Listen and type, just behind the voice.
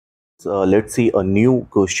Let's see a new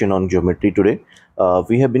question on geometry today.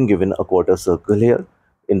 We have been given a quarter circle here.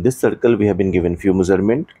 In this circle, we have been given few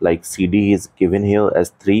measurement like CD is given here as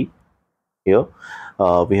 3 here.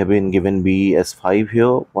 We have been given B as 5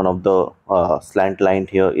 here. One of the slant line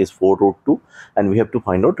here is 4 root 2 and we have to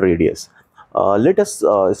find out radius. Let us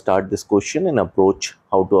start this question and approach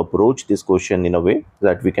how to approach this question in a way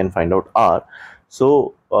that we can find out R.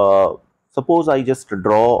 So suppose I just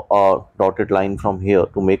draw a dotted line from here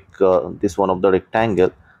to make this one of the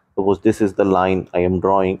rectangle. Suppose this is the line I am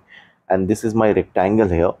drawing and this is my rectangle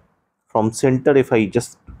here. From center, if I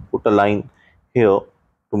just put a line here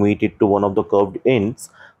to meet it to one of the curved ends,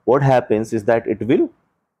 what happens is that it will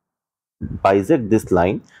bisect this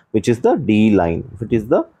line, which is the D line, which is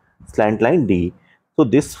the slant line D. So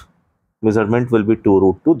this measurement will be 2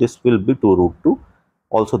 root 2, this will be 2 root 2,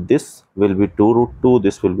 also this will be 2 root 2,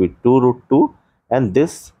 this will be 2 root 2, and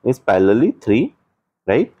this is parallelly 3,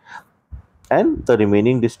 right? And the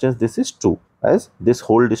remaining distance, this is 2, as this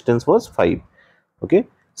whole distance was 5. Okay,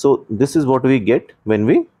 so this is what we get when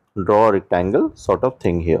we draw a rectangle sort of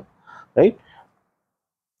thing here, right?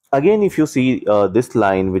 Again, if you see this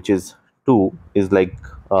line, which is 2, is like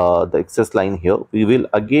the excess line here, we will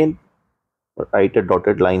again write a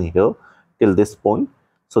dotted line here till this point.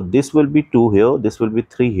 So this will be 2 here, this will be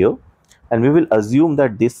 3 here, and we will assume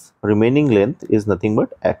that this remaining length is nothing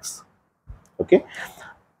but x. Okay,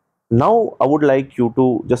 now I would like you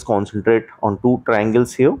to just concentrate on two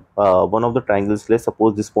triangles here. One of the triangles, let's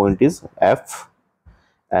suppose this point is F,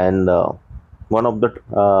 and one of the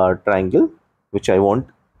triangle which I want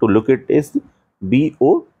to look at is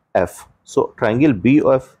BOF. So triangle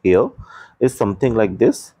BOF here is something like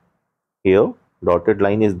this. Here dotted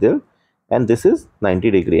line is there and this is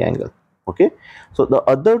 90-degree angle. Okay, so the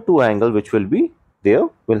other two angle which will be there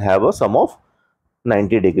will have a sum of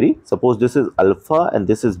 90-degree. Suppose this is alpha and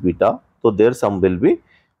this is beta, so their sum will be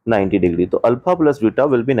 90-degree. So alpha plus beta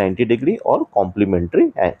will be 90-degree or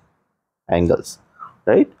complementary angles,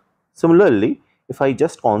 right? Similarly, if I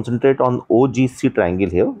just concentrate on OGC triangle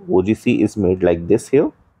here, OGC is made like this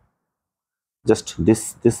here, just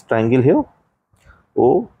this triangle here,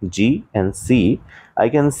 O, G and C, I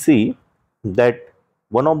can see that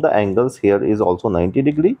one of the angles here is also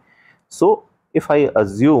 90-degree. So if I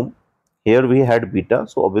assume here we had beta,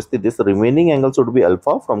 so obviously this remaining angle should be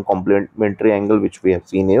alpha from complementary angle which we have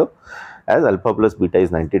seen here, as alpha plus beta is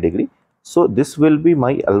 90-degree. So this will be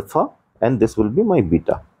my alpha and this will be my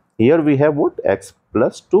beta. Here we have what? X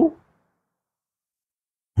plus 2.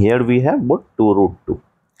 Here we have what? 2 root 2.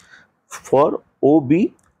 For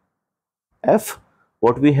OBF,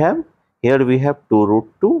 what we have? Here we have 2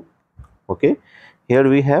 root 2. Okay. Here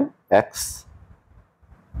we have X.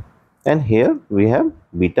 And here we have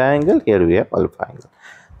beta angle. Here we have alpha angle.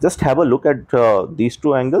 Just have a look at these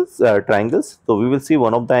two angles, triangles. So we will see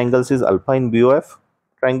one of the angles is alpha in BOF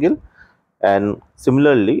triangle. And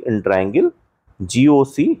similarly in triangle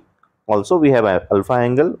GOC, also we have alpha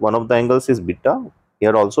angle. One of the angles is beta.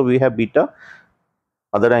 Here also we have beta.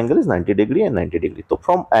 Other angle is 90-degree and 90-degree. So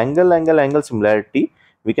from angle similarity,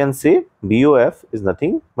 we can say BOF is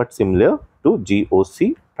nothing but similar to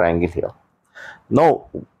GOC triangle here. Now,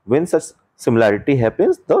 when such similarity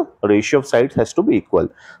happens, the ratio of sides has to be equal.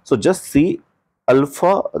 So just see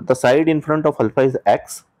alpha, the side in front of alpha is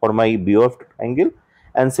X for my BOF triangle.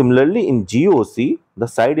 And similarly in GOC, the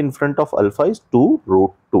side in front of alpha is 2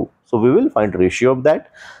 root 2. So we will find ratio of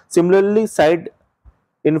that. Similarly, side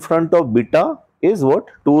in front of beta is what?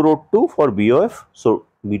 2 root 2 for BOF. So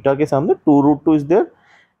beta ke samne 2 root 2 is there.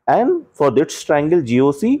 And for this triangle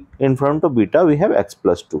GOC, in front of beta we have X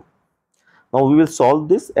plus 2. Now we will solve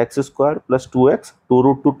this. X square plus 2x, 2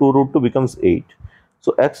 root 2 becomes 8.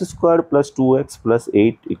 So x square plus 2x plus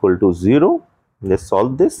 8 equal to 0. Let's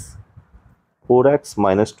solve this. 4x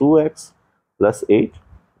minus 2x plus 8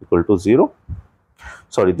 equal to 0.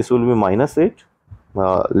 Sorry, this will be minus 8.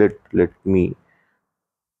 Let me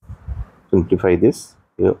simplify this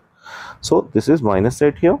here. So this is minus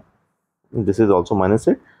 8 here. This is also minus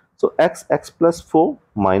 8. So x plus 4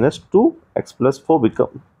 minus 2, x plus 4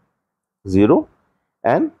 become 0,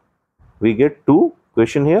 and we get 2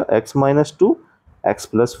 question here, x minus 2, x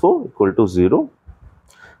plus 4 equal to 0.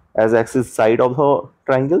 As x is side of the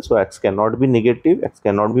triangle, so x cannot be negative, x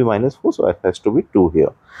cannot be minus 4, so x has to be 2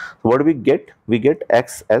 here. So what do we get? We get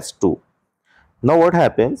x as 2. Now what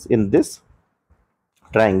happens in this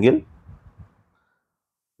triangle?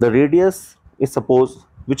 The radius is, suppose,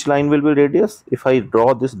 which line will be radius? If I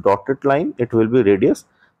draw this dotted line, it will be radius.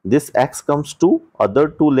 This x comes 2, other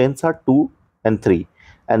two lengths are 2 and 3,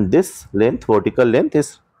 and this length, vertical length,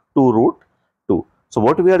 is 2 root 2. So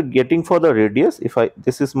what we are getting for the radius, if I,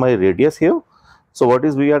 this is my radius here, so what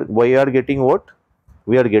is we are getting, what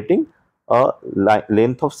we are getting a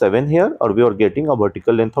length of 7 here, or we are getting a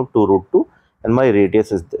vertical length of 2 root 2, and my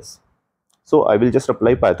radius is this. So I will just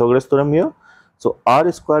apply Pythagoras theorem here. So r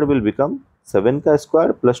square will become 7 ka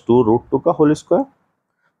square plus 2 root 2 ka whole square,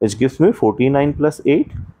 which gives me 49 plus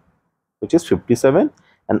 8, which is 57,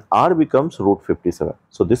 and r becomes root 57.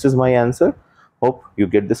 So this is my answer. Hope you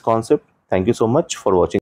get this concept. Thank you so much for watching.